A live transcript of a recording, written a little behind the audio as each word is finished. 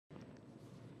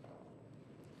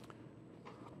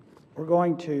We're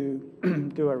going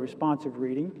to do a responsive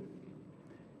reading,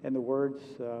 and the words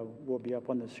will be up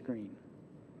on the screen.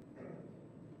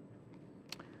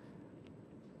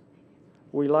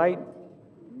 We light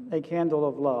a candle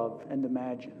of love and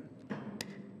imagine.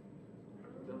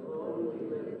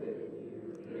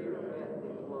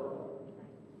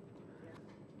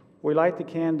 We light the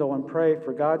candle and pray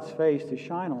for God's face to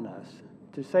shine on us,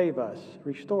 to save us,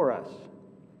 restore us.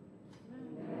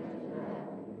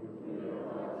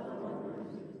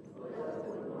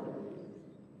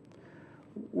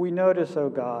 We notice, O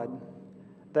God,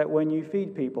 that when you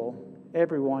feed people,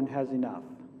 everyone has enough.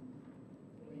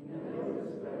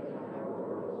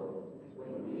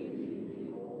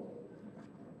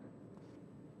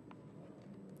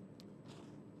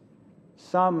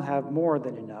 Some have more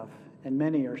than enough, and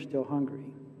many are still hungry.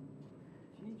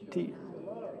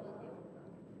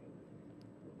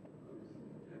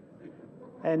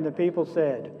 And the people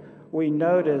said, we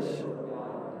notice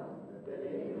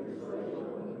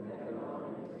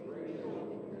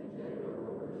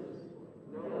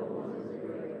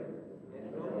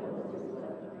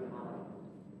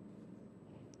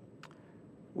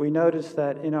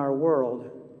that in our world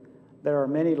there are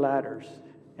many ladders,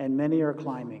 and many are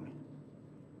climbing.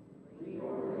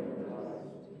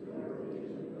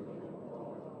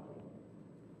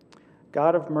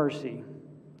 God of mercy,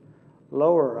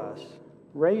 lower us,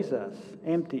 raise us,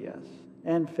 empty us,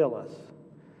 and fill us.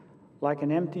 Like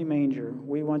an empty manger,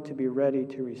 we want to be ready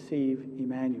to receive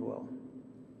Emmanuel.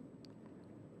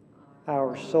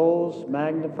 Our souls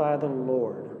magnify the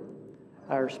Lord.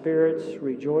 Our spirits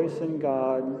rejoice in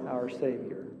God, our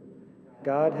Savior.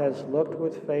 God has looked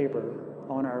with favor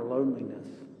on our loneliness.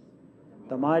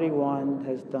 The Mighty One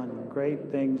has done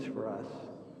great things for us,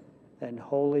 and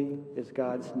holy is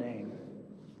God's name.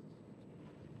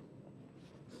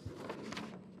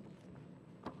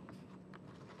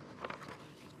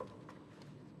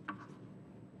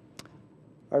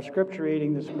 Our scripture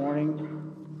reading this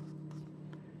morning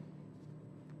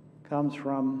comes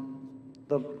from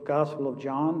the Gospel of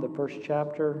John, the first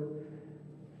chapter,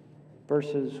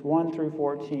 verses 1 through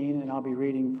 14, and I'll be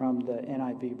reading from the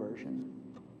NIV version.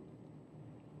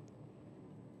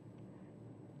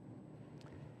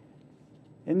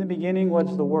 In the beginning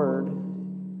was the Word,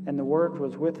 and the Word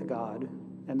was with God,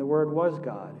 and the Word was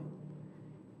God.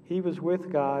 He was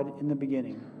with God in the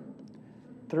beginning.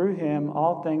 Through him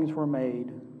all things were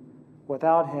made.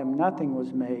 Without him nothing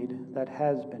was made that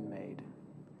has been made.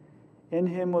 In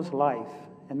him was life,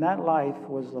 and that life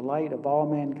was the light of all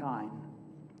mankind.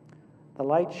 The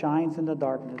light shines in the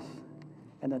darkness,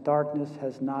 and the darkness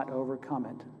has not overcome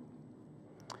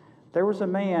it. There was a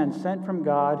man sent from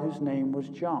God whose name was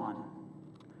John.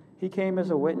 He came as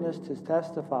a witness to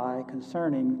testify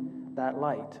concerning that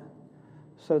light,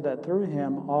 so that through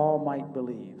him all might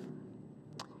believe.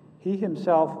 He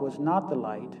himself was not the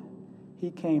light. He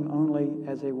came only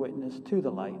as a witness to the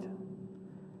light.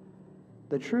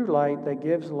 The true light that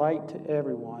gives light to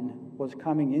everyone was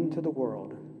coming into the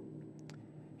world.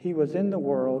 He was in the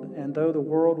world, and though the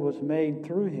world was made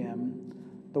through him,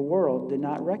 the world did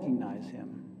not recognize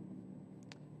him.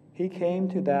 He came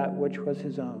to that which was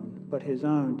his own, but his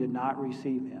own did not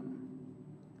receive him.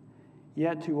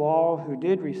 Yet to all who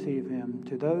did receive him,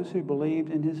 to those who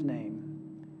believed in his name,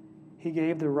 he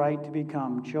gave the right to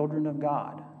become children of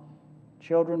God,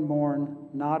 children born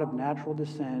not of natural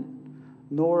descent,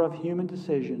 nor of human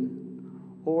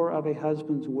decision, or of a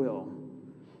husband's will,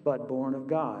 but born of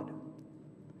God.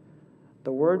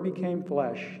 The Word became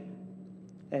flesh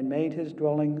and made his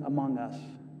dwelling among us.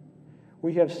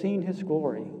 We have seen his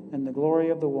glory, and the glory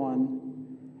of the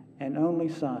one and only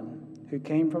Son, who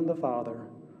came from the Father,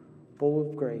 full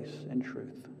of grace and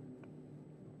truth.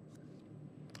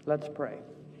 Let's pray.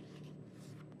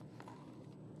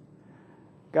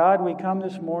 God, we come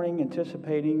this morning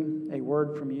anticipating a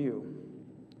word from you.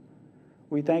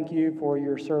 We thank you for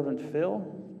your servant Phil,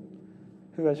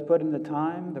 who has put in the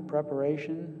time, the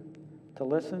preparation to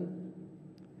listen,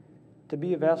 to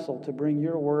be a vessel to bring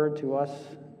your word to us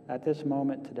at this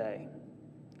moment today.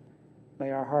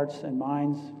 May our hearts and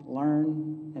minds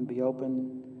learn and be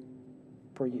open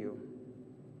for you.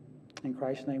 In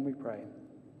Christ's name we pray.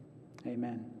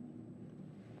 Amen.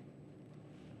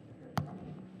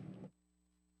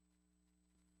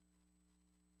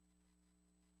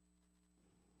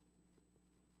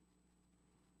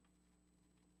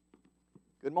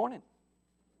 Good morning.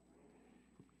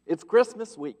 It's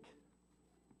Christmas week.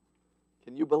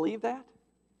 Can you believe that?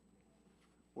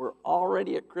 We're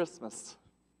already at Christmas.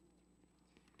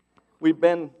 We've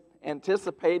been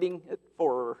anticipating it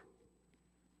for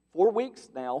 4 weeks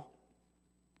now,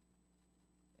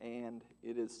 and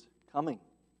it is coming.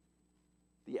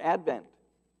 The Advent.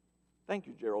 Thank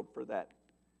you, Gerald, for that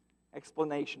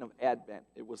explanation of Advent.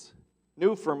 It was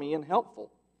new for me and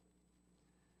helpful.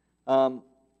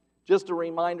 Just a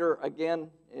reminder, again,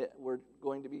 we're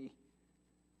going to be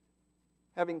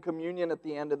having communion at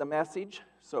the end of the message,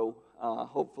 so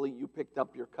hopefully you picked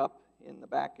up your cup in the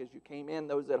back as you came in.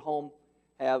 Those at home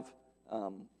have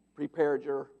prepared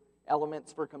your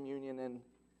elements for communion,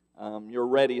 and you're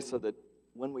ready so that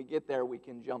when we get there, we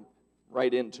can jump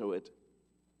right into it.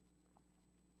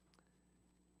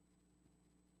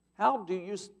 How do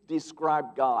you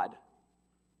describe God?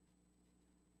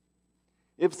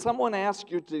 If someone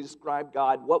asked you to describe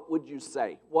God, what would you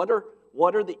say? What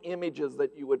are the images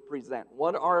that you would present?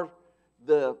 What are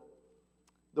the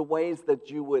ways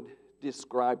that you would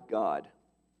describe God?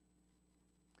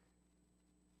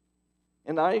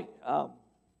 And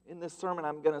in this sermon,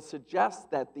 I'm going to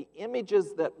suggest that the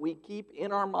images that we keep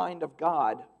in our mind of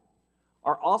God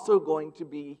are also going to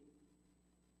be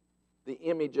the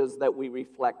images that we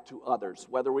reflect to others,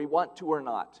 whether we want to or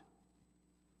not.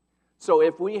 So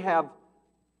if we have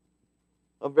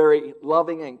a very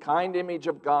loving and kind image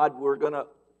of God, we're going to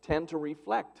tend to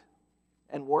reflect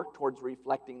and work towards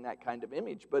reflecting that kind of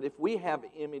image. But if we have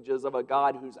images of a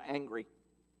God who's angry,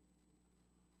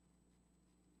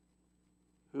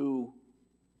 who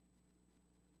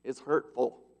is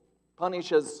hurtful,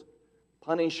 punishes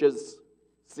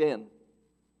sin,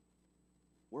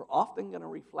 we're often going to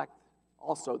reflect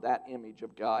also that image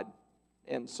of God.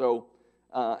 And so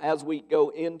as we go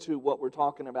into what we're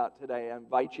talking about today, I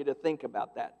invite you to think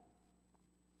about that.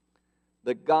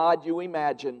 The God you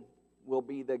imagine will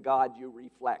be the God you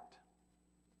reflect.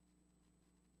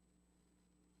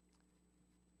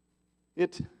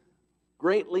 It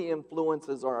greatly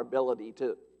influences our ability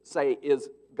to say,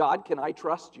 God, can I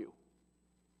trust you?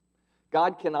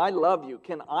 God, can I love you?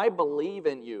 Can I believe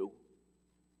in you?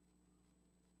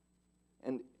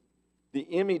 And the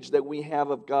image that we have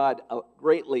of God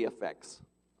greatly affects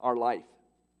our life.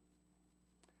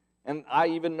 And I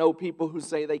even know people who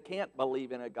say they can't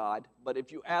believe in a God, but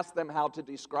if you ask them how to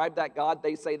describe that God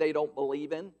they say they don't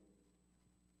believe in,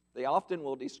 they often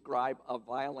will describe a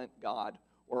violent God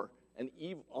or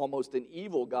almost an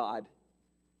evil God.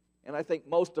 And I think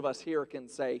most of us here can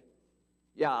say,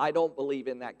 yeah, I don't believe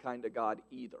in that kind of God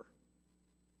either.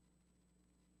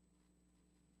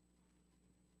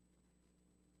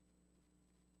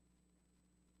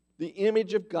 The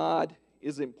image of God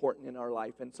is important in our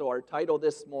life. And so our title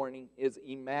this morning is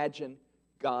Imagine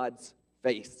God's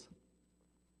Face.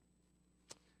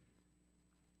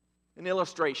 An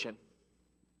illustration.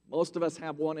 Most of us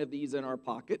have one of these in our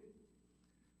pocket.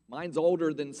 Mine's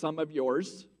older than some of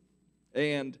yours.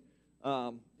 And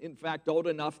in fact, old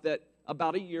enough that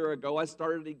about a year ago, I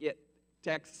started to get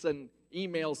texts and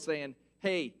emails saying,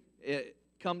 hey,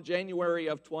 come January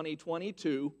of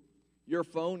 2022, your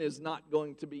phone is not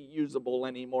going to be usable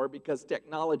anymore because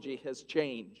technology has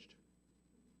changed.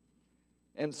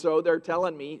 And so they're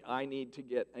telling me I need to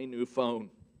get a new phone.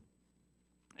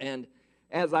 And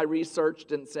as I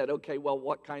researched and said, okay, well,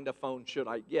 what kind of phone should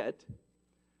I get?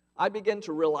 I began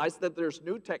to realize that there's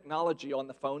new technology on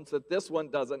the phones that this one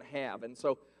doesn't have. And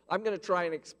so I'm going to try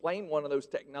and explain one of those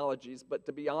technologies, but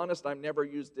to be honest, I've never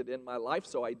used it in my life,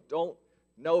 so I don't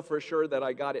know for sure that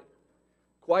I got it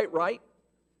quite right.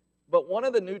 But one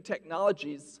of the new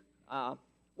technologies,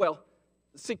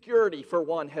 security, for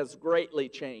one, has greatly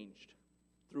changed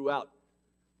throughout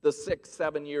the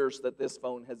 6-7 years that this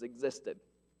phone has existed.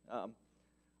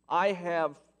 I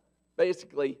have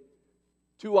basically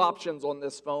two options on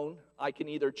this phone. I can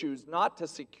either choose not to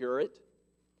secure it,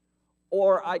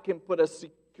 or I can put a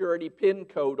security PIN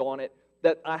code on it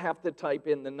that I have to type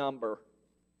in the number.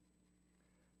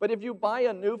 But if you buy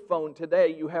a new phone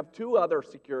today, you have two other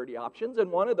security options,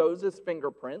 and one of those is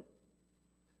fingerprint.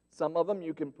 Some of them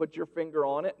you can put your finger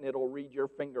on it and it'll read your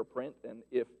fingerprint, and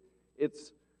if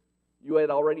you had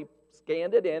already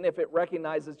scanned it in, if it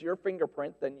recognizes your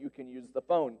fingerprint, then you can use the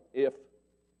phone. If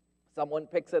someone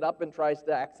picks it up and tries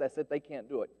to access it, they can't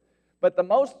do it. But the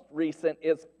most recent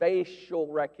is facial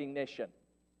recognition.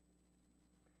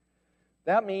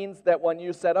 That means that when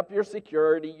you set up your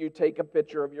security, you take a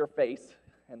picture of your face,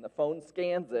 and the phone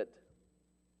scans it.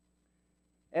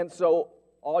 And so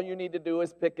all you need to do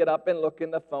is pick it up and look in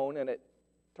the phone, and it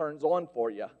turns on for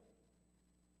you.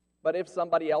 But if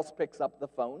somebody else picks up the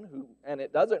phone and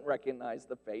it doesn't recognize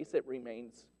the face, it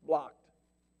remains blocked.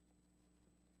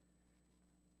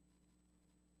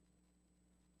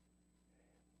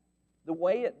 The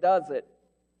way it does it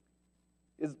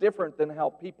is different than how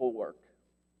people work.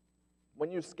 When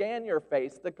you scan your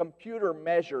face, the computer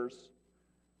measures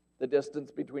the distance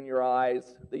between your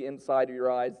eyes, the inside of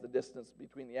your eyes, the distance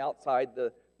between the outside,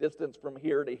 the distance from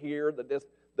here to here,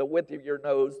 the width of your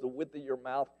nose, the width of your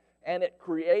mouth, and it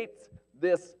creates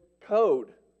this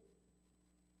code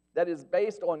that is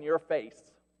based on your face.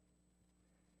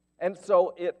 And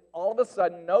so it all of a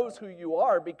sudden knows who you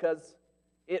are because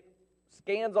it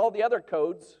scans all the other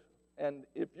codes, and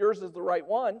if yours is the right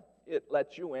one, it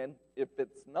lets you in. If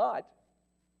it's not,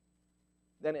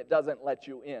 then it doesn't let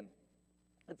you in.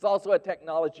 It's also a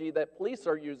technology that police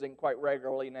are using quite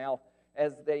regularly now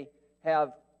as they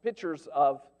have pictures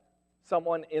of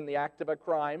someone in the act of a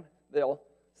crime. They'll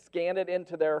scan it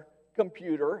into their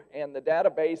computer, and the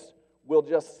database will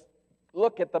just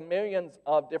look at the millions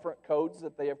of different codes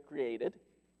that they have created.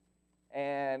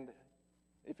 And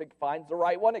if it finds the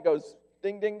right one, it goes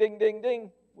ding, ding, ding, ding, ding.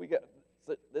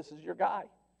 This is your guy.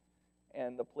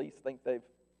 And the police think they've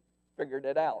figured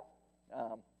it out.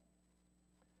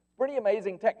 Pretty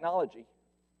amazing technology.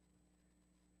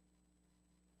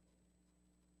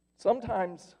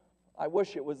 Sometimes I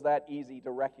wish it was that easy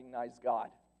to recognize God.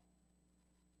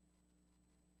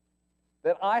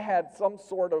 That I had some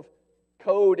sort of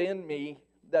code in me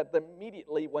that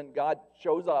immediately when God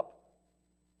shows up,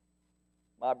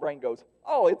 my brain goes,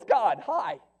 oh, it's God,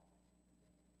 hi.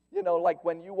 You know, like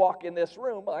when you walk in this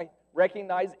room, I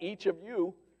recognize each of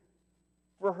you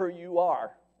for who you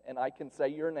are. And I can say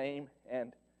your name,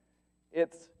 and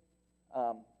it's,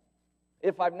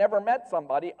 if I've never met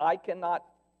somebody, I cannot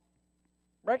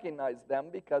recognize them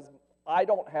because I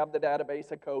don't have the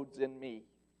database of codes in me.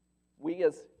 We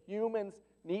as humans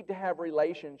need to have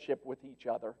relationship with each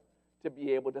other to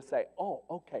be able to say, oh,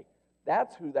 okay,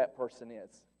 that's who that person is.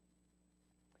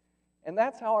 And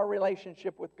that's how our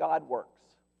relationship with God works.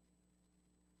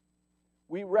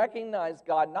 We recognize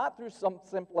God not through some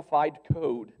simplified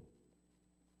code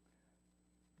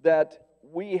that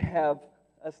we have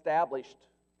established.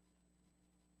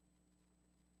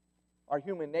 Our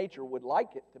human nature would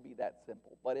like it to be that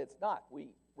simple, but it's not. We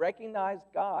recognize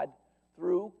God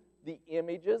through the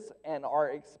images and our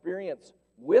experience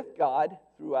with God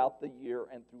throughout the year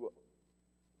and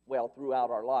throughout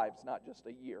our lives, not just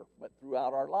a year, but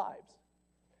throughout our lives.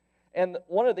 And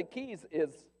one of the keys is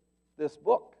this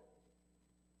book.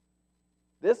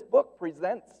 This book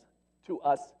presents to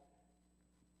us,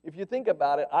 if you think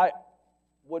about it, I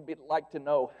would like to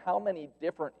know how many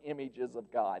different images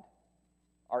of God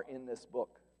are in this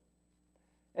book.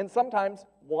 And sometimes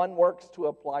one works to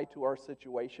apply to our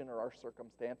situation or our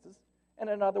circumstances, and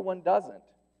another one doesn't.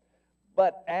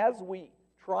 But as we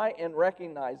try and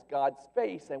recognize God's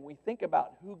face and we think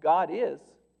about who God is,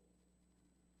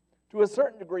 to a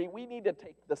certain degree, we need to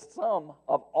take the sum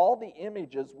of all the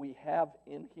images we have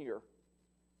in here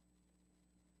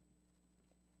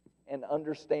and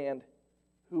understand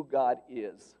who God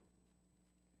is.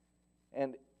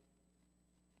 And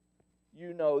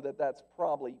you know that that's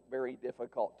probably very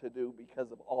difficult to do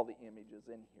because of all the images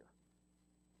in here.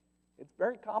 It's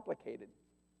very complicated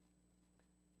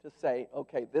to say,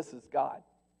 okay, this is God.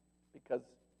 Because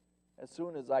as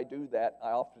soon as I do that,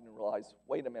 I often realize,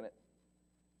 wait a minute,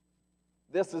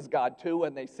 this is God too,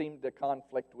 and they seem to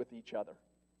conflict with each other.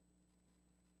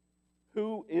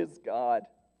 Who is God?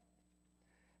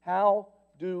 How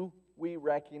do we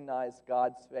recognize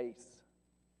God's face?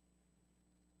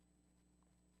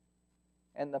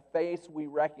 And the face we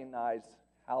recognize,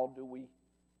 how do we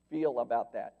feel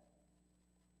about that?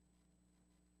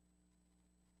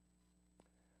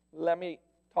 Let me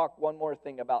talk one more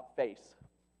thing about face.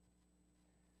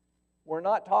 We're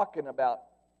not talking about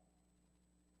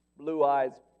blue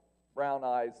eyes, brown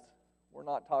eyes. We're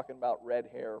not talking about red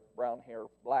hair, brown hair,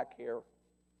 black hair.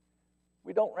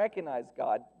 We don't recognize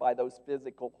God by those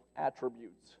physical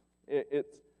attributes.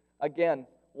 It's, again,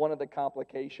 one of the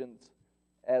complications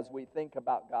as we think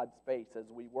about God's face,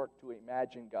 as we work to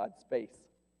imagine God's face.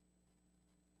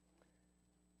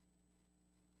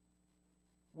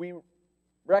 We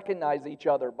recognize each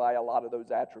other by a lot of those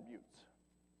attributes.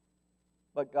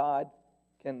 But God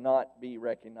cannot be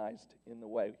recognized in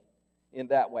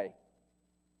that way.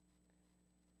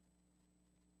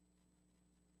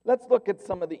 Let's look at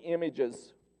some of the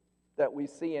images that we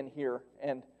see in here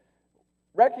and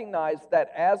recognize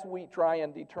that as we try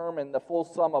and determine the full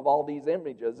sum of all these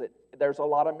images, there's a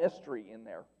lot of mystery in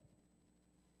there.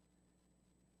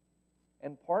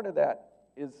 And part of that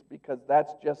is because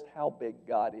that's just how big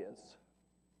God is.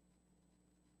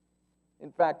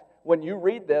 In fact, when you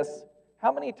read this,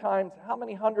 how many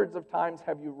hundreds of times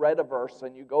have you read a verse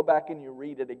and you go back and you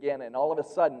read it again, and all of a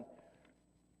sudden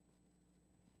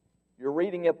you're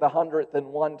reading it the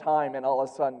 101st time, and all of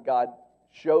a sudden God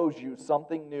shows you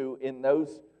something new in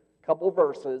those couple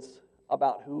verses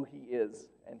about who He is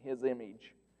and His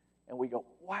image. And we go,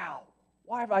 wow,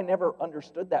 why have I never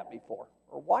understood that before?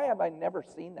 Or why have I never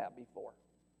seen that before?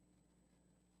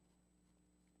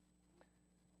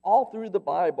 All through the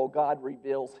Bible, God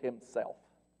reveals Himself.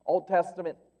 Old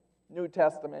Testament, New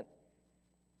Testament,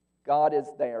 God is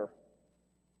there.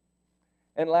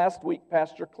 And last week,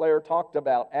 Pastor Claire talked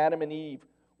about Adam and Eve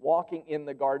walking in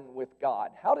the garden with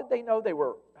God. How did they know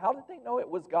it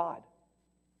was God?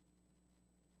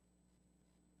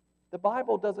 The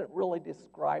Bible doesn't really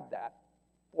describe that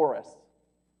for us.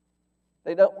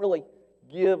 They don't really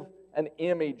give an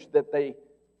image that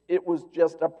it was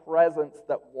just a presence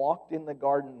that walked in the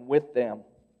garden with them.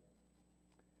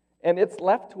 And it's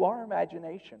left to our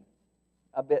imagination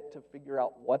a bit to figure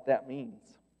out what that means.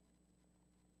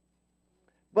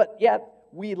 But yet,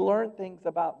 we learn things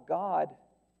about God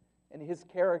and His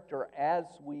character as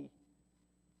we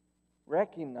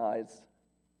recognize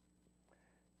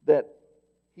that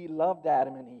He loved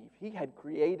Adam and Eve. He had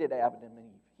created Adam and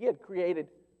Eve. He had created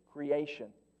creation,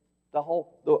 the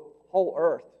whole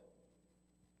earth,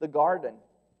 the garden.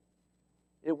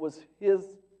 It was His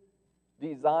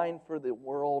design for the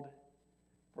world,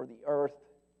 for the earth,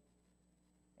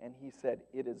 and He said,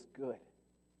 it is good.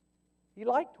 He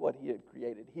liked what He had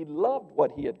created. He loved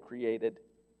what He had created.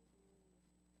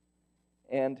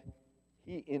 And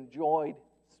He enjoyed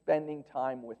spending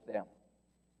time with them.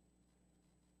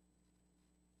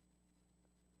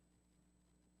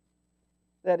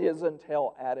 That is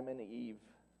until Adam and Eve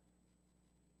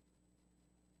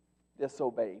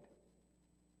disobeyed.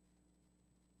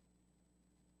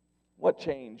 What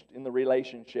changed in the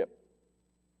relationship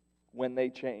when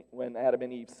Adam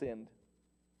and Eve sinned?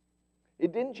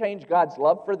 It didn't change God's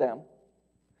love for them.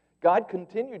 God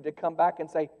continued to come back and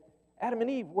say, Adam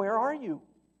and Eve, where are you?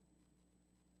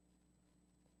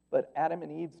 But Adam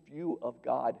and Eve's view of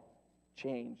God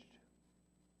changed.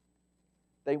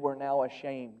 They were now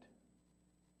ashamed.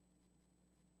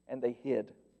 And they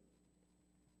hid.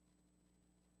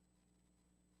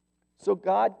 So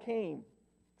God came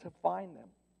to find them.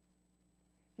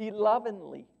 He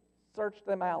lovingly searched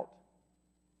them out.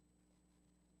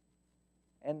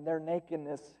 And their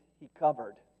nakedness He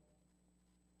covered.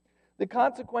 The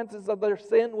consequences of their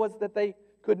sin was that they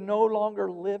could no longer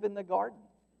live in the garden.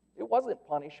 It wasn't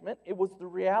punishment. It was the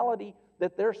reality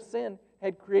that their sin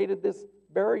had created this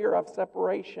barrier of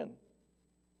separation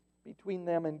between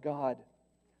them and God.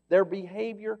 Their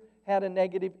behavior had a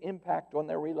negative impact on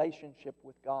their relationship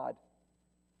with God.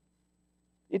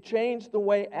 It changed the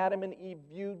way Adam and Eve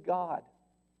viewed God.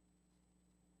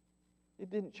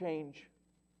 It didn't change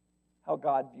how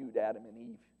God viewed Adam and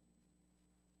Eve.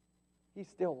 He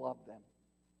still loved them,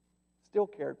 still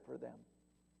cared for them.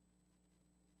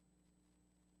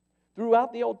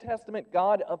 Throughout the Old Testament,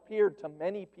 God appeared to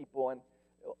many people, and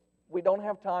we don't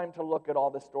have time to look at all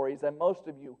the stories, and most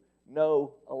of you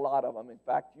know a lot of them. In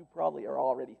fact, you probably are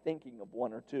already thinking of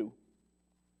one or two.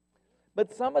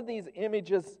 But some of these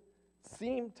images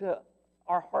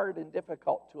are hard and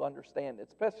difficult to understand,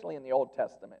 especially in the Old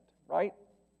Testament, right?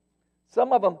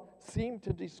 Some of them seem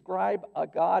to describe a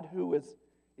God who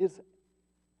is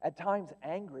at times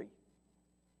angry.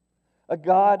 A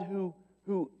God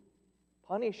who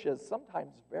punishes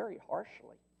sometimes very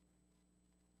harshly.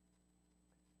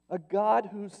 A God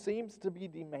who seems to be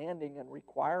demanding and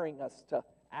requiring us to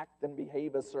act and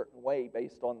behave a certain way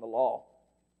based on the law.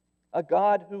 A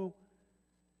God who,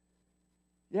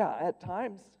 at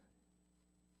times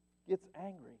gets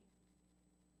angry.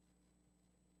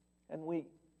 And we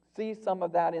see some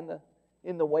of that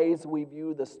in the ways we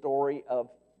view the story of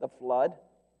the flood.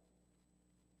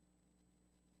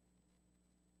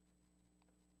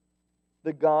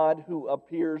 The God who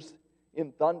appears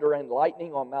in thunder and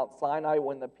lightning on Mount Sinai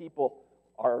when the people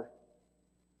are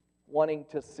wanting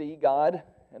to see God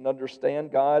and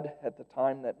understand God at the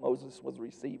time that Moses was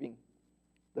receiving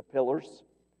the pillars.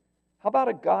 How about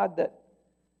a God that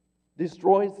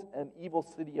destroys an evil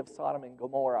city of Sodom and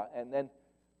Gomorrah, and then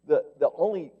the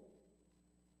only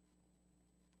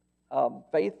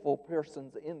faithful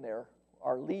persons in there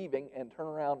are leaving and turn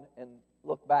around and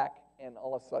look back, and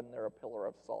all of a sudden they're a pillar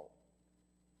of salt?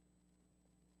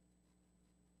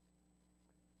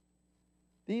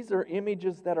 These are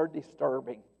images that are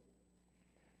disturbing.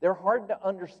 They're hard to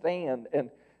understand, and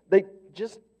they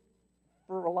just,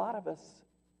 for a lot of us,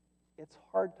 it's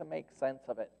hard to make sense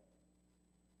of it.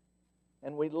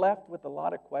 And we're left with a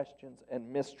lot of questions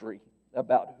and mystery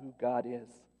about who God is.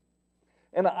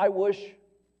 And I wish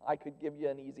I could give you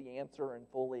an easy answer and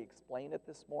fully explain it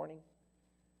this morning,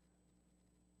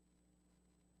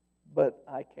 but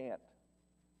I can't,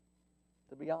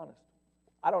 to be honest.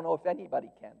 I don't know if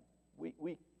anybody can.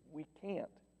 we can't.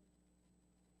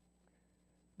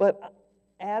 But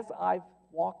as I've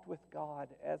walked with God,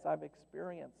 as I've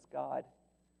experienced God,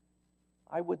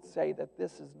 I would say that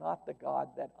this is not the God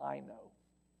that I know.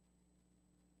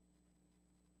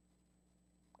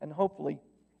 And hopefully,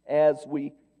 as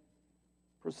we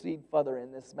proceed further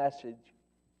in this message,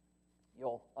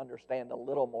 you'll understand a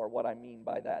little more what I mean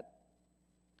by that.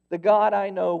 The God I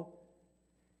know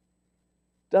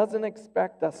doesn't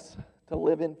expect us to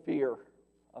live in fear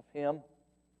of Him,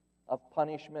 of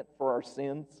punishment for our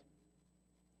sins,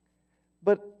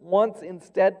 but wants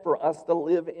instead for us to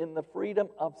live in the freedom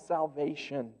of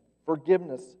salvation,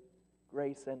 forgiveness,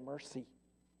 grace, and mercy.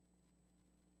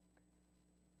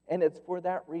 And it's for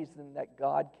that reason that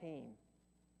God came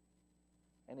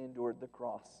and endured the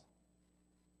cross.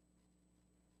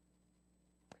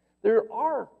 There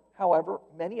are, however,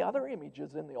 many other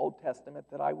images in the Old Testament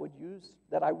that I would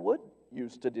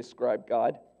use to describe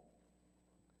God.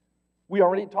 We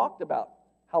already talked about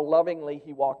how lovingly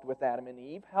He walked with Adam and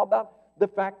Eve. How about the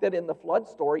fact that in the flood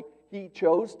story, He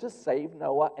chose to save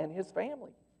Noah and his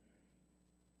family?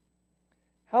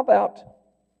 How about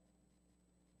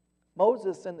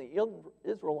Moses and the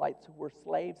Israelites who were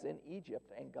slaves in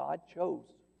Egypt, and God chose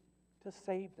to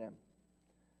save them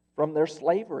from their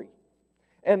slavery,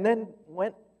 and then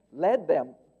led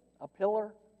them a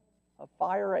pillar of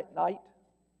fire at night,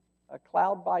 a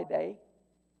cloud by day,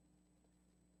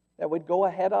 that would go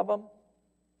ahead of them.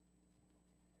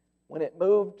 When it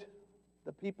moved,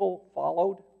 the people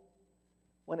followed.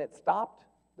 When it stopped,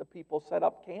 the people set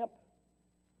up camp.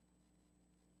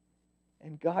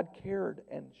 And God cared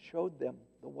and showed them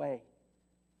the way.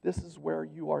 This is where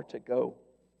you are to go.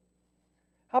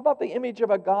 How about the image of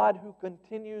a God who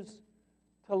continues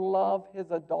to love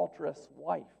His adulterous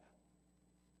wife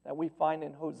that we find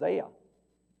in Hosea,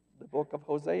 the book of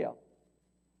Hosea?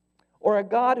 Or a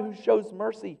God who shows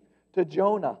mercy to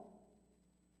Jonah.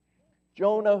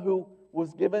 Jonah, who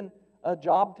was given a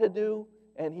job to do,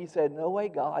 and he said, "No way,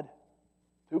 God.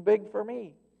 Too big for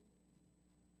me.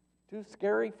 Too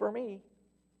scary for me.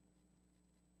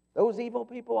 Those evil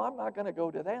people, I'm not going to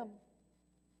go to them."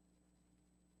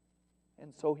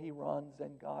 And so he runs,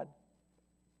 and God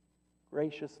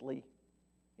graciously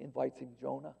invites him,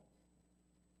 "Jonah,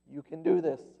 you can do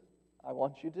this. I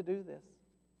want you to do this."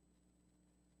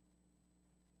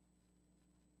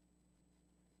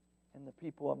 And the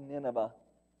people of Nineveh,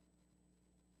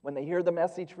 when they hear the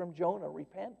message from Jonah,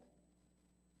 repent.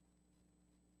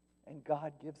 And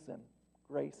God gives them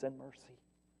grace and mercy.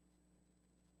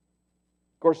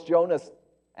 Of course, Jonah's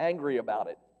angry about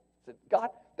it. He said,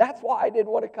 "God, that's why I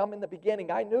didn't want to come in the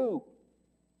beginning. I knew."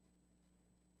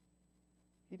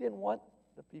 He didn't want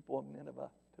the people of Nineveh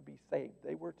to be saved.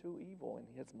 They were too evil in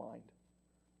his mind.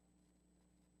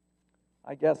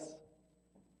 I guess,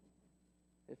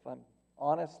 if I'm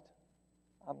honest,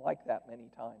 I'm like that many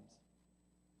times.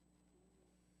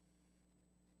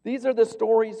 These are the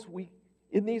stories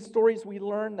in these stories we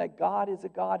learn that God is a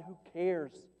God who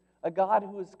cares, a God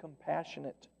who is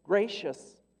compassionate,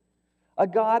 gracious, a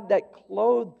God that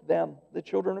clothed them, the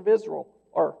children of Israel,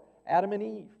 or Adam and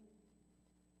Eve,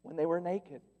 when they were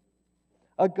naked,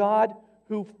 a God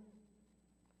who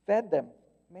fed them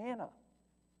manna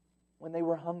when they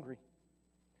were hungry,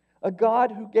 a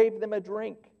God who gave them a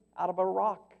drink out of a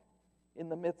rock in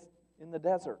the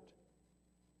desert,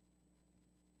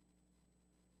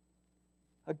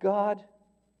 a God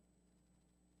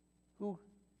who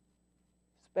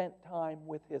spent time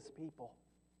with His people.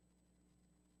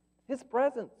 His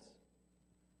presence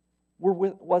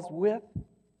was with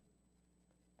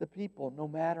the people no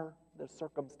matter the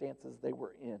circumstances they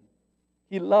were in.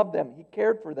 He loved them. He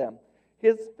cared for them.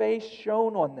 His face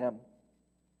shone on them.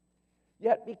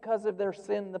 Yet because of their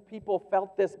sin, the people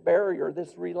felt this barrier,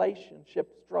 this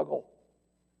relationship struggle.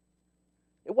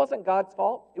 It wasn't God's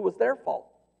fault. It was their fault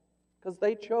because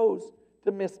they chose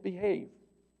to misbehave,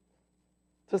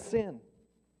 to sin.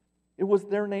 It was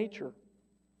their nature.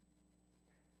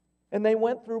 And they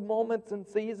went through moments and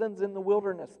seasons in the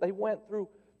wilderness. They went through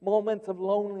moments of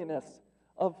loneliness,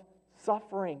 of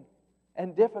suffering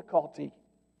and difficulty.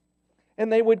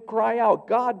 And they would cry out,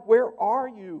 "God, where are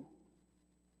you?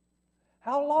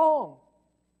 How long?"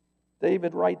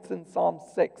 David writes in Psalm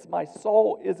 6, "My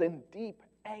soul is in deep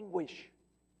anguish."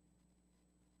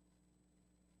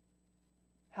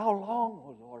 How long,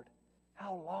 O Lord?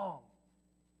 How long?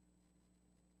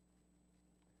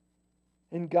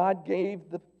 And God gave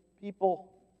the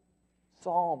people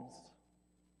Psalms.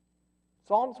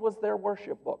 Psalms was their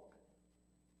worship book.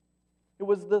 It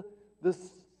was the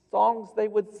songs they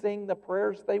would sing, the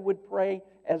prayers they would pray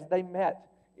as they met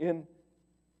to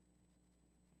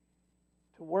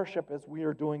to worship as we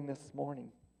are doing this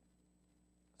morning.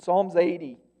 Psalms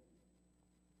 80.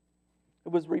 It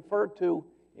was referred to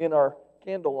in our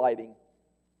candle lighting.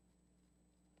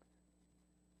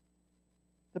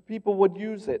 The people would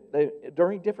use it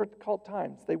during difficult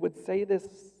times. They would say this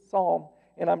psalm,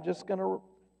 and I'm just going to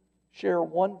share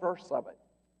one verse of it.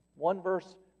 One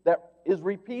verse that is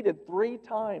repeated 3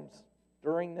 times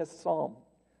during this psalm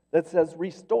that says,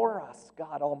 "Restore us,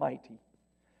 God Almighty.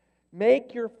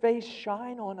 Make your face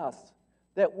shine on us,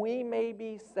 that we may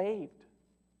be saved."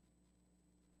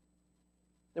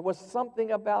 There was something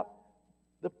about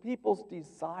the people's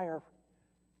desire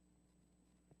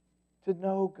to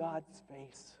know God's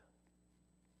face.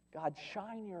 God,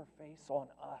 shine your face on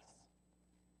us.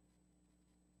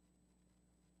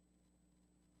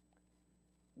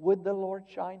 Would the Lord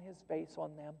shine his face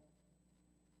on them?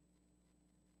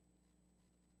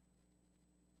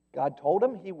 God told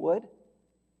him he would.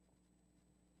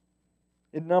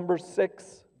 In Numbers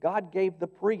 6, God gave the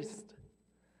priest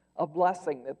a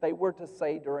blessing that they were to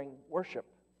say during worship.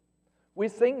 We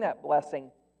sing that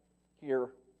blessing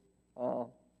here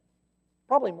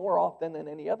probably more often than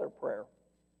any other prayer.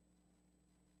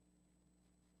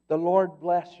 The Lord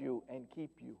bless you and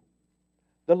keep you.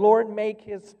 The Lord make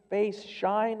his face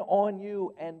shine on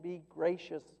you and be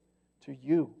gracious to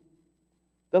you.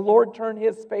 The Lord turn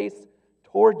his face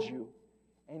towards you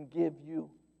and give you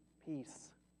peace.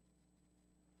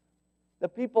 The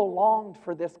people longed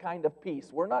for this kind of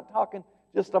peace. We're not talking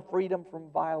just a freedom from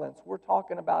violence. We're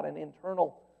talking about an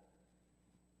internal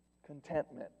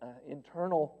contentment, an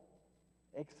internal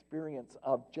experience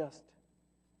of just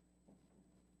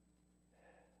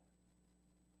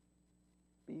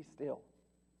be still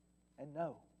and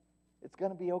know it's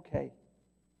going to be okay.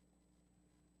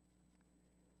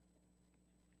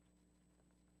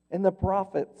 And the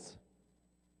prophets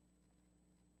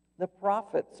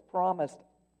promised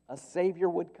a Savior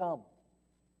would come.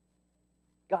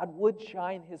 God would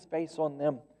shine his face on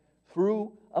them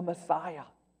through a Messiah.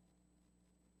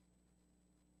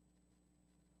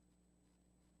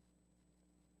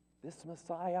 This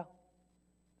Messiah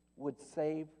would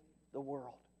save the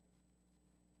world.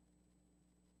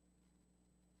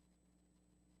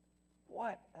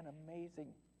 What an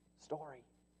amazing story.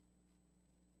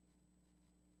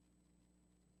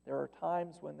 There are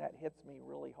times when that hits me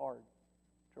really hard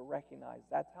to recognize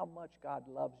that's how much God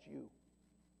loves you,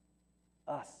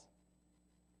 us.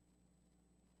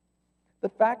 The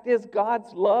fact is,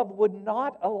 God's love would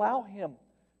not allow him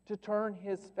to turn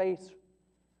his face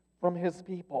from his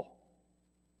people.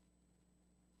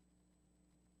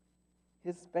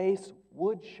 His face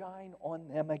would shine on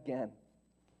them again.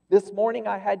 This morning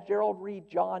I had Gerald read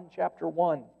John chapter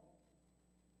 1.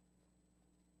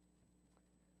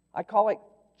 I call it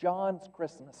John's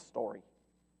Christmas story.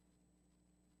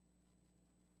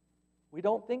 We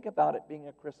don't think about it being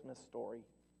a Christmas story,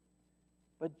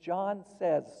 but John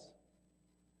says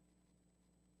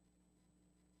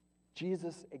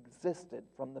Jesus existed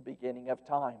from the beginning of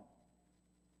time.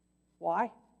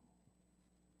 Why?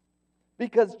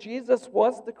 Because Jesus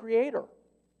was the creator.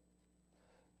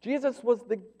 Jesus was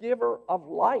the giver of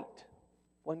light.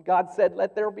 When God said,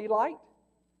 "Let there be light,"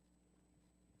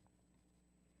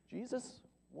 Jesus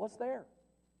was there.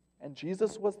 And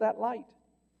Jesus was that light.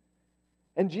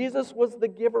 And Jesus was the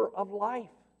giver of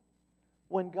life.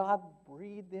 When God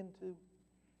breathed into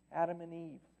Adam and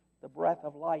Eve the breath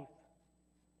of life,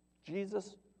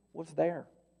 Jesus was there.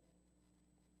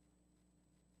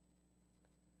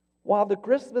 While the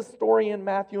Christmas story in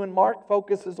Matthew and Mark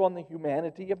focuses on the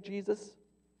humanity of Jesus,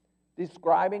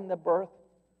 describing the birth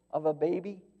of a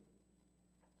baby,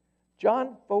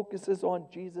 John focuses on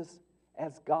Jesus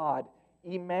as God,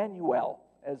 Emmanuel,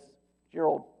 as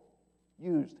Gerald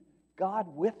used,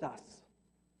 God with us.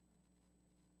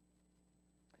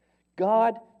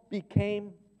 God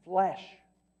became flesh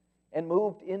and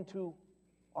moved into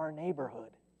our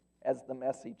neighborhood, as the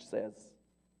message says.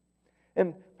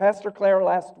 And Pastor Claire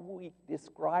last week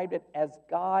described it as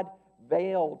God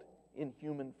veiled in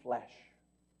human flesh.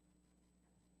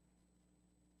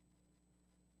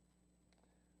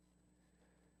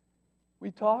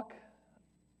 We talk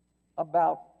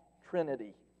about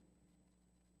Trinity.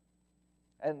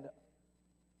 And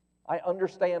I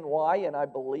understand why, and I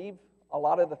believe a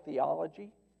lot of the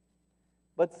theology.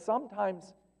 But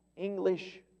sometimes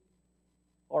English,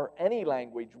 or any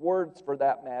language, words for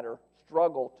that matter,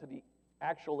 struggle to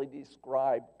actually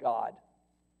describe God.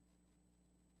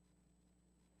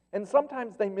 And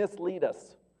sometimes they mislead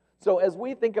us. So as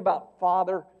we think about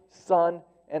Father, Son,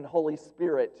 and Holy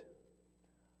Spirit,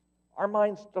 our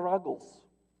mind struggles.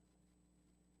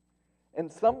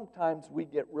 And sometimes we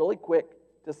get really quick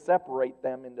to separate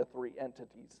them into three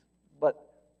entities. But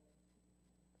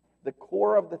the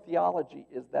core of the theology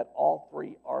is that all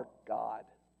three are God.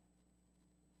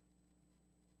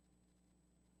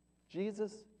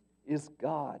 Jesus is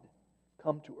God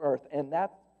come to earth. And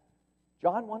that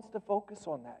John wants to focus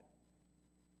on that.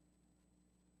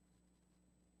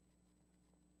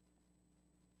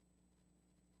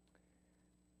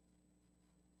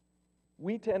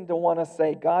 We tend to want to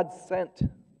say God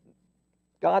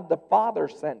the Father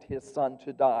sent His Son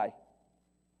to die.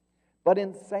 But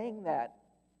in saying that,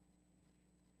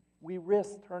 we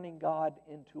risk turning God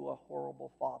into a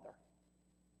horrible father.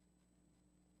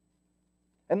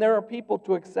 And there are people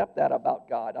to accept that about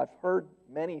God. I've heard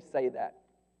many say that.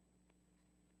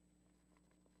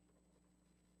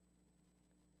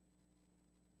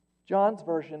 John's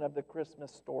version of the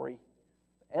Christmas story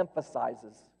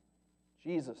emphasizes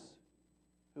Jesus,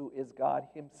 who is God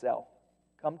Himself,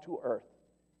 come to earth,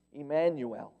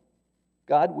 Emmanuel,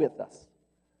 God with us,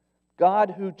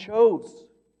 God who chose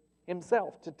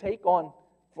Himself to take on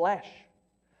flesh,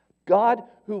 God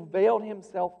who veiled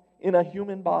Himself in a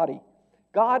human body,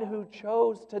 God who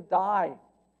chose to die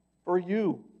for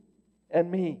you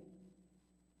and me,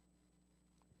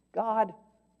 God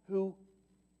who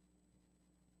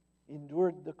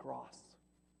endured the cross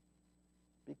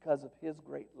because of His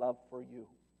great love for you.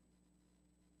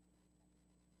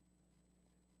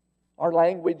 Our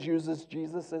language uses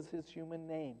Jesus as His human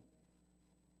name.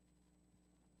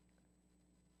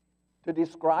 To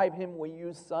describe Him, we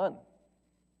use Son.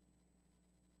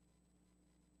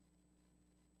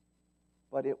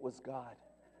 But it was God,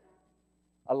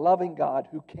 a loving God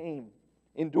who came,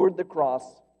 endured the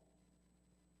cross,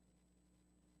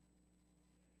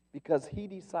 because He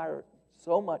desired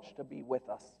so much to be with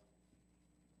us.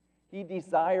 He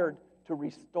desired to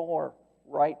restore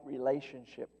right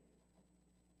relationship,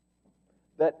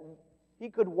 that He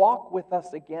could walk with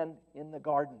us again in the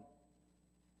garden.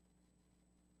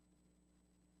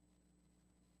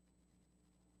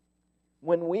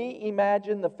 When we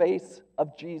imagine the face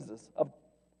of Jesus,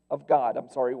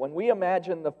 when we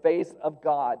imagine the face of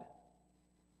God,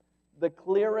 the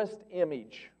clearest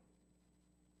image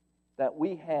that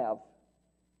we have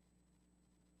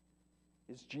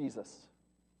is Jesus.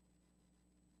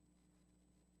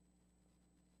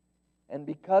 And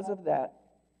because of that,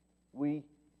 we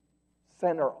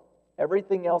center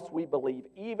everything else we believe,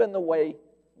 even the way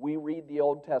we read the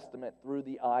Old Testament, through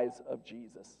the eyes of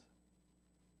Jesus.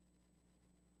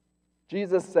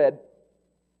 Jesus said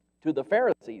to the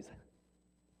Pharisees,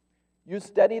 you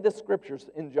study the Scriptures,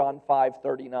 in John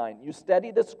 5:39. You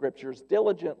study the Scriptures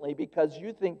diligently because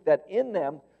you think that in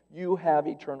them you have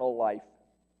eternal life.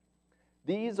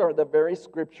 These are the very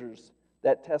Scriptures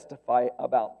that testify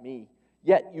about me,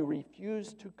 yet you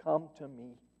refuse to come to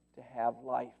me to have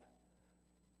life.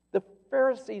 The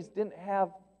Pharisees didn't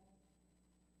have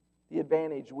the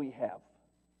advantage we have.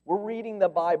 We're reading the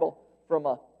Bible from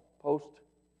a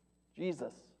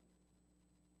post-Jesus.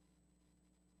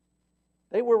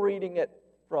 They were reading it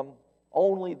from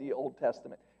only the Old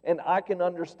Testament. And I can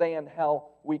understand how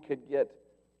we could get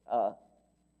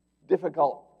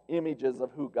difficult images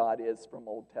of who God is from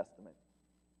Old Testament.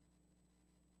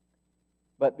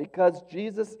 But because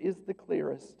Jesus is the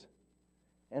clearest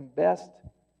and best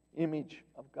image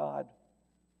of God,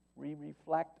 we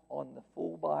reflect on the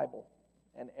full Bible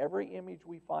and every image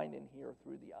we find in here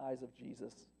through the eyes of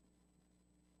Jesus.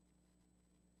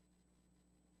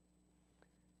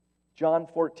 John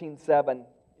 14:7,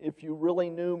 if you really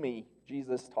knew me,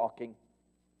 Jesus talking,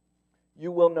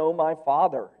 you will know my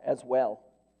Father as well.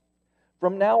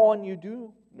 From now on you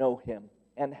do know Him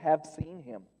and have seen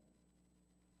Him.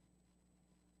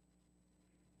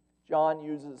 John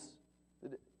uses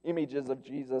the images of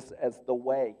Jesus as the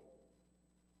way,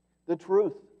 the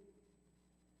truth,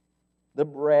 the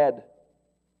bread,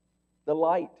 the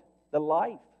light, the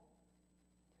life.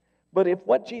 But if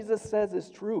what Jesus says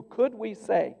is true, could we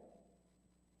say,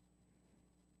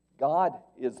 God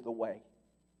is the way,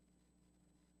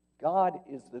 God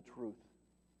is the truth,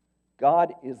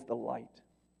 God is the light,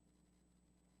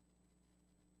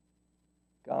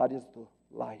 God is the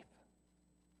life?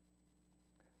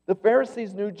 The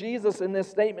Pharisees knew Jesus in this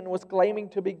statement was claiming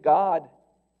to be God.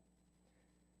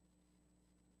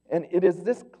 And it is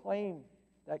this claim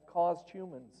that caused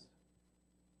humans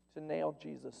to nail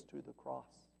Jesus to the cross.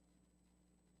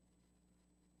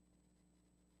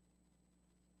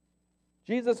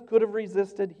 Jesus could have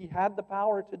resisted. He had the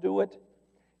power to do it.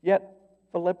 Yet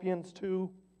Philippians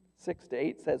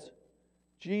 2:6-8 says,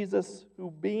 Jesus,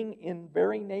 who being in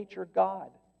very nature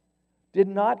God, did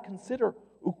not consider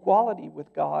equality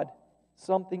with God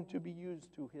something to be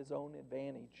used to His own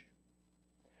advantage.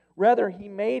 Rather, he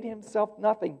made himself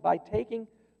nothing by taking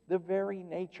the very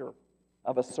nature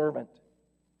of a servant,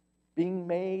 being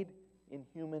made in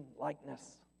human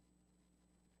likeness.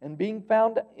 And being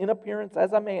found in appearance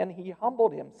as a man, he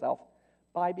humbled himself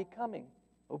by becoming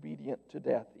obedient to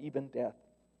death, even death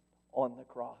on the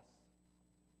cross.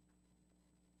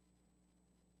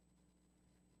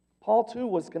 Paul too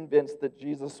was convinced that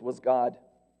Jesus was God.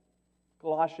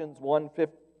 Colossians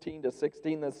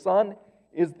 1:15-16, the Son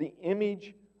is the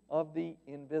image of the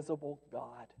invisible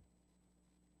God,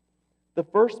 the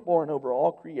firstborn over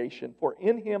all creation. For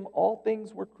in him all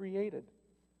things were created,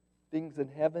 things in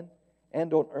heaven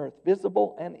and on earth,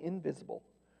 visible and invisible,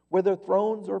 whether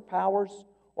thrones or powers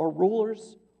or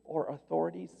rulers or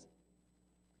authorities.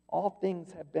 All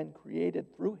things have been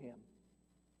created through him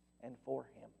and for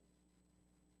him.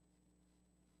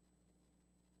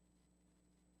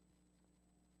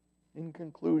 In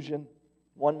conclusion,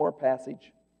 one more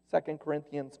passage, 2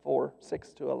 Corinthians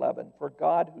 4:6-11. For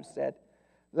God, who said,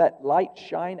 "Let light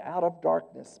shine out of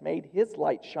darkness," made his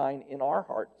light shine in our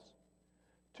hearts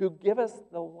to give us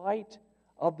the light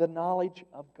of the knowledge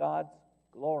of God's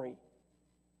glory,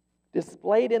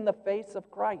 displayed in the face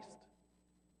of Christ.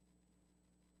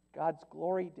 God's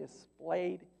glory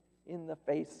displayed in the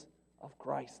face of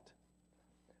Christ.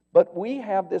 But we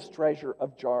have this treasure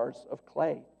of jars of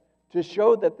clay to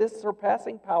show that this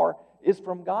surpassing power is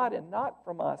from God and not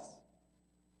from us.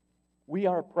 We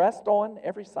are pressed on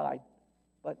every side,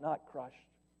 but not crushed.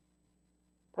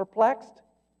 Perplexed,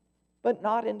 but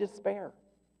not in despair.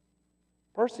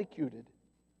 Persecuted,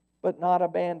 but not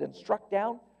abandoned. Struck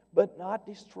down, but not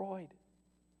destroyed.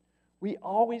 We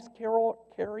always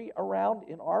carry around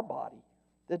in our body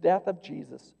the death of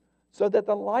Jesus, so that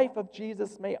the life of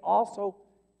Jesus may also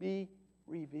be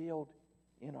revealed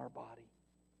in our body.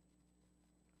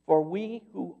 For we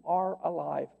who are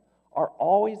alive are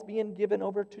always being given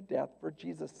over to death for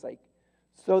Jesus' sake,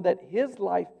 so that his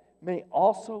life may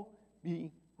also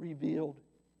be revealed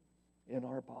in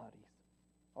our bodies,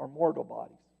 our mortal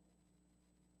bodies.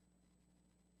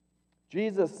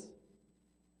 Jesus,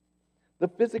 the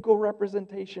physical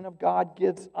representation of God,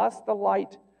 gives us the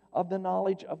light of the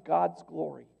knowledge of God's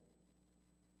glory.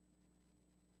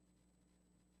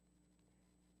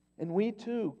 And we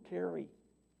too carry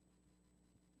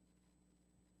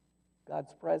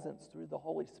God's presence through the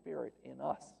Holy Spirit in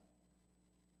us.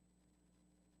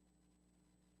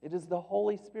 It is the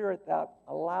Holy Spirit that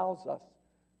allows us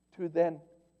to then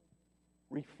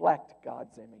reflect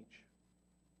God's image.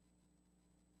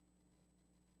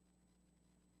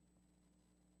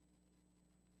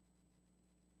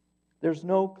 There's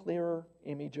no clearer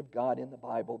image of God in the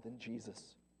Bible than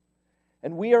Jesus.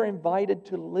 And we are invited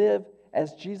to live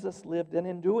as Jesus lived, and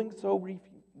in doing so,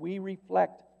 we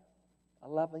reflect a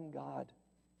loving God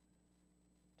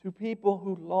to people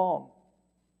who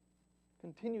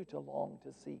continue to long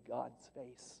to see God's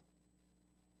face.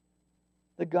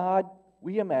 The God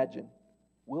we imagine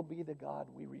will be the God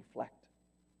we reflect.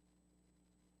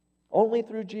 Only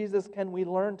through Jesus can we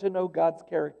learn to know God's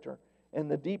character and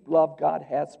the deep love God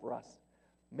has for us.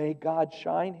 May God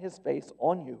shine his face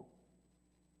on you,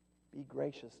 be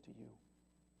gracious to you,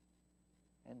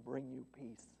 and bring you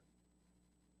peace.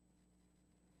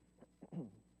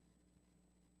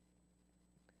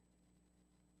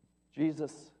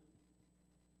 Jesus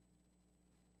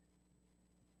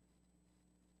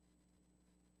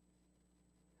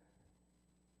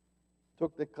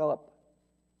took the cup.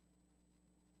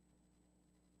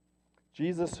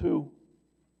 Jesus, who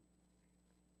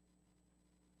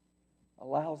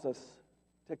allows us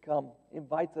to come,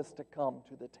 invites us to come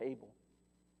to the table.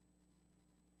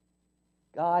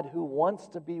 God, who wants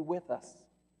to be with us,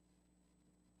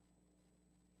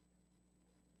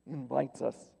 invites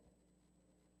us.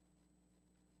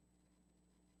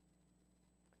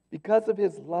 Because of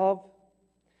his love,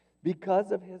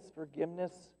 because of his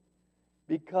forgiveness,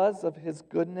 because of his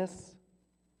goodness,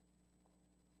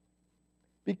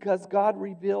 because God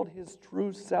revealed his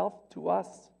true self to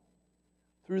us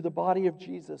through the body of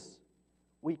Jesus,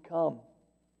 we come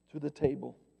to the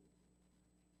table.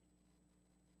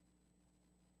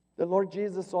 The Lord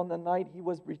Jesus, on the night he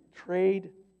was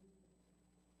betrayed,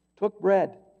 took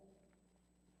bread.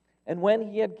 And when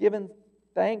he had given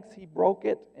thanks, he broke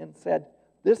it and said,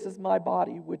 "This is my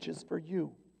body, which is for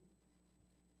you.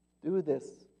 Do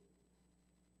this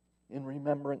in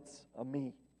remembrance of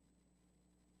me."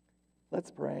 Let's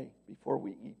pray before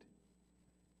we eat.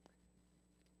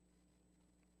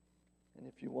 And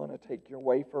if you want to take your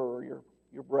wafer or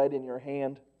your bread in your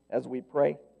hand as we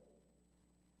pray.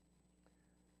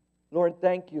 Lord,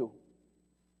 thank you.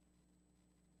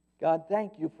 God,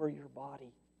 thank you for your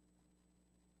body.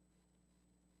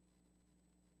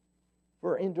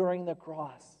 for enduring the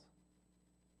cross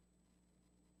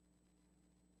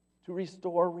to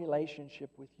restore relationship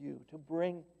with you, to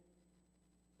bring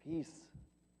peace,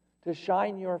 to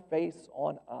shine your face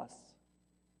on us.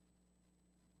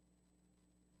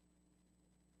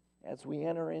 As we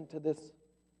enter into this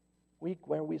week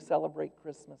where we celebrate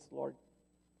Christmas, Lord,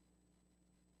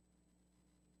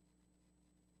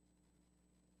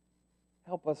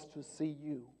 help us to see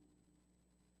you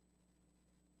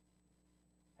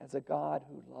as a God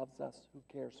who loves us, who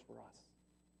cares for us,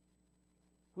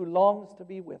 who longs to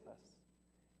be with us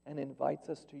and invites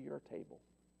us to your table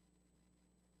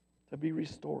to be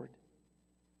restored,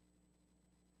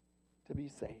 to be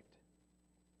saved.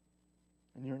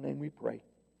 In your name we pray.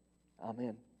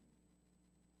 Amen.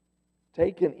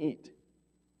 Take and eat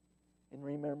in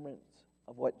remembrance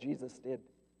of what Jesus did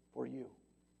for you.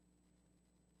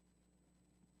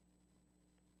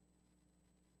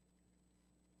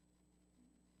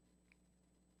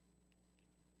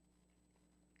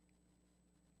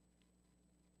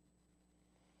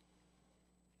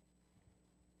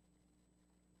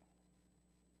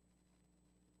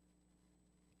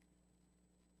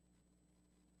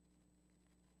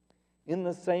 In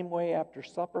the same way, after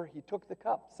supper, he took the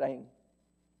cup, saying,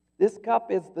 "This cup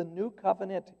is the new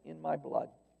covenant in my blood.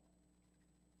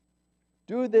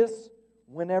 Do this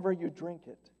whenever you drink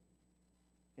it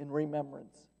in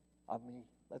remembrance of me."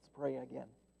 Let's pray again.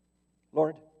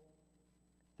 Lord,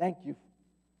 thank you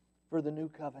for the new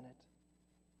covenant,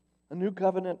 a new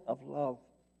covenant of love,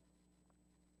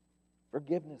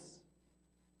 forgiveness,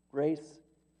 grace,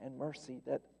 and mercy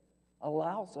that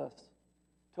allows us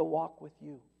to walk with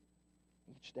you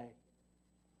each day.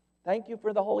 Thank you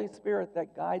for the Holy Spirit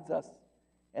that guides us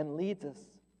and leads us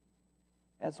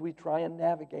as we try and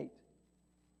navigate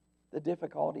the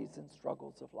difficulties and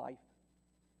struggles of life.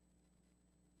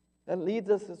 That leads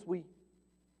us as we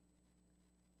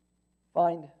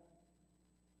find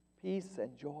peace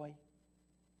and joy,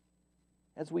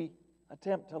 as we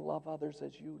attempt to love others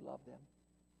as you love them,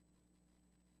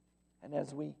 and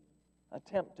as we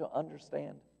attempt to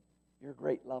understand your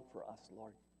great love for us,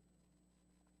 Lord.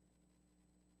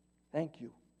 Thank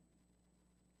you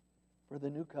for the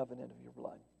new covenant of your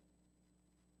blood.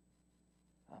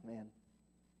 Amen.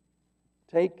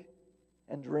 Take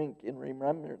and drink in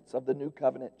remembrance of the new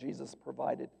covenant Jesus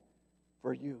provided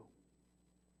for you.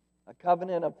 A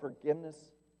covenant of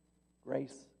forgiveness,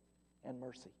 grace, and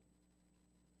mercy.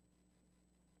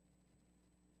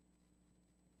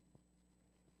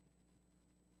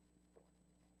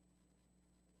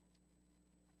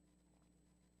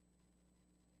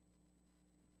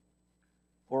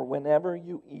 For whenever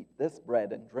you eat this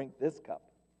bread and drink this cup,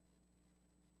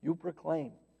 you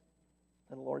proclaim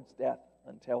the Lord's death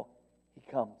until he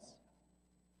comes.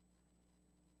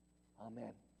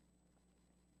 Amen.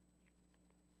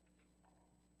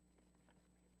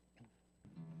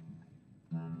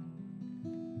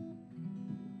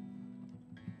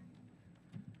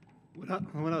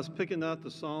 When I was picking out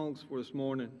the songs for this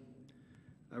morning,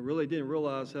 I really didn't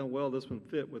realize how well this one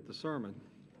fit with the sermon.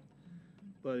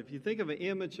 But if you think of an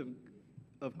image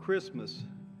of Christmas,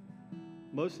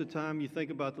 most of the time you think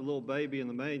about the little baby in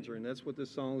the manger, and that's what this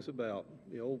song's about.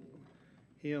 The old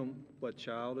hymn, "What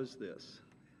Child Is This?"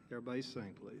 Everybody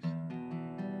sing, please.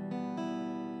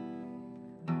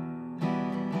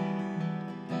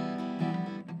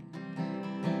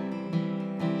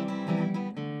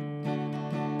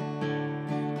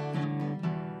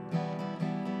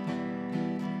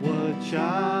 What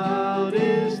child